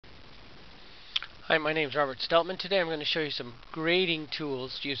Hi, my name is Robert Steltman. Today I'm going to show you some grading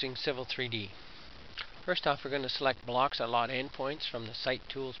tools using Civil 3D. First off, we're going to select blocks at lot endpoints from the Site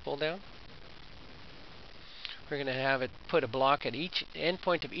Tools pull down. We're going to have it put a block at each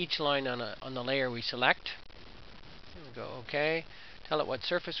endpoint of each line on the layer we select. We'll go OK, tell it what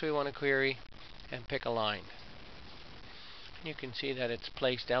surface we want to query, and pick a line. You can see that it's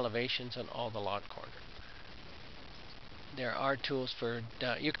placed elevations on all the lot corners. There are tools for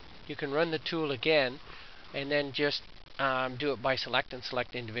you can run the tool again and then just do it by select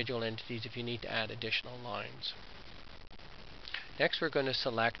individual entities if you need to add additional lines. Next, we're going to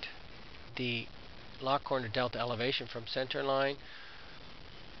select the lot corner delta elevation from center line.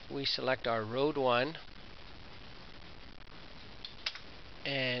 We select our road 1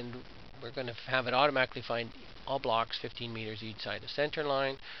 and we're going to have it automatically find all blocks 15 meters each side of center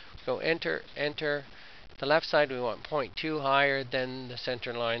line. Go enter, enter. The left side we want 0.2 higher than the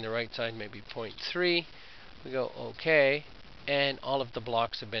center line, the right side maybe 0.3. We go OK, and all of the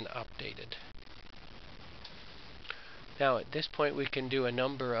blocks have been updated. Now at this point we can do a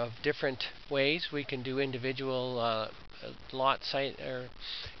number of different ways. We can do individual lot site or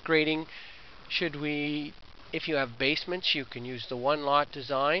grading. If you have basements, you can use the one lot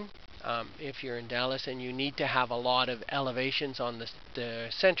design. If you're in Dallas and you need to have a lot of elevations on the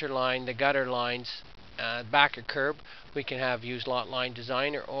center line, the gutter lines, back a curb, we can use lot line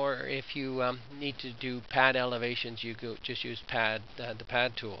designer, or if you need to do pad elevations, you just use the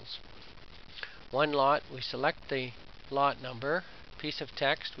pad tools. One lot, we select the lot number, piece of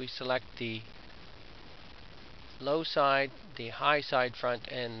text, we select the low side, the high side front,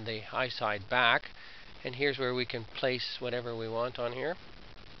 and the high side back, and here's where we can place whatever we want on here.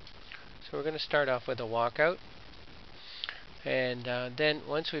 So we're going to start off with a walkout. And then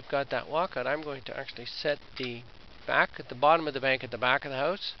once we've got that walkout, I'm going to actually set the back at the bottom of the bank at the back of the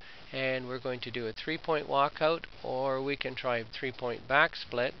house, and we're going to do a 3-point walkout, or we can try a 3-point back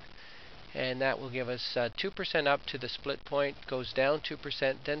split, and that will give us 2% up to the split point, goes down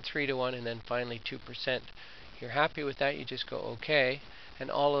 2%, then 3 to 1, and then finally 2%. If you're happy with that, you just go OK,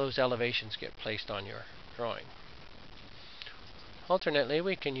 and all those elevations get placed on your drawing. Alternately,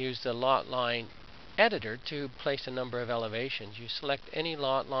 we can use the lot line editor to place a number of elevations. You select any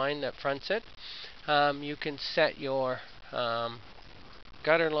lot line that fronts it. You can set your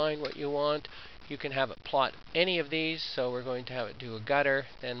gutter line what you want. You can have it plot any of these. So we're going to have it do a gutter,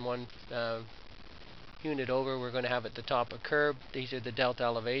 then one unit over we're going to have at the top a curb. These are the delta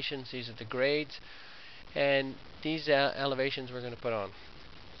elevations, these are the grades, and these elevations we're going to put on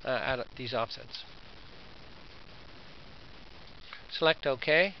at these offsets. Select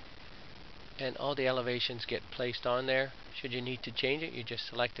OK, and all the elevations get placed on there. Should you need to change it, you just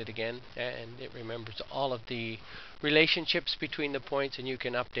select it again, and it remembers all of the relationships between the points, and you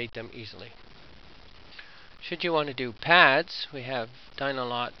can update them easily. Should you want to do pads, we have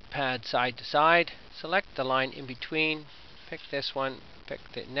Dynalot pad side to side. Select the line in between, pick this one, pick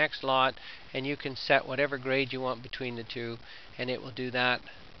the next lot, and you can set whatever grade you want between the two, and it will do that.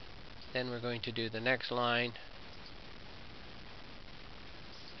 Then we're going to do the next line.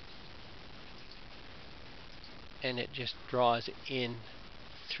 And it just draws in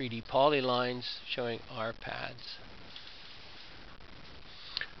 3D polylines showing our pads.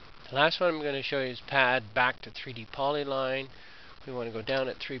 The last one I'm going to show you is pad back to 3D polyline. We want to go down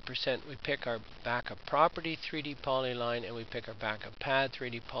at 3%. We pick our backup property 3D polyline, and we pick our backup pad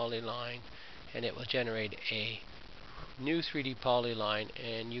 3D polyline, and it will generate a new 3D polyline,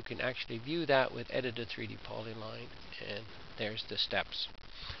 and you can actually view that with edit a 3D polyline, and there's the steps.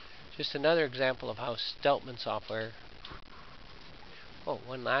 Just another example of how Steltman software.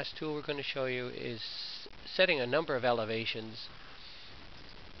 One last tool we're going to show you is setting a number of elevations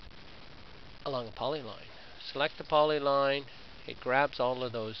along a polyline. Select the polyline, it grabs all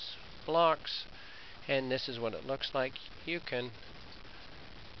of those blocks, and this is what it looks like. You can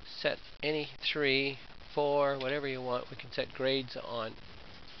set any 3, 4, whatever you want. We can set grades on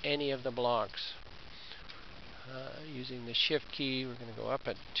any of the blocks. Using the shift key, we're going to go up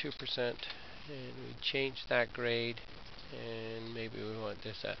at 2%, and we change that grade, and maybe we want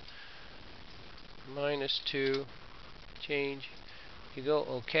this at -2. Change. You go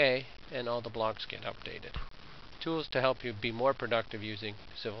OK, and all the blocks get updated. Tools to help you be more productive using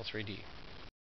Civil 3D.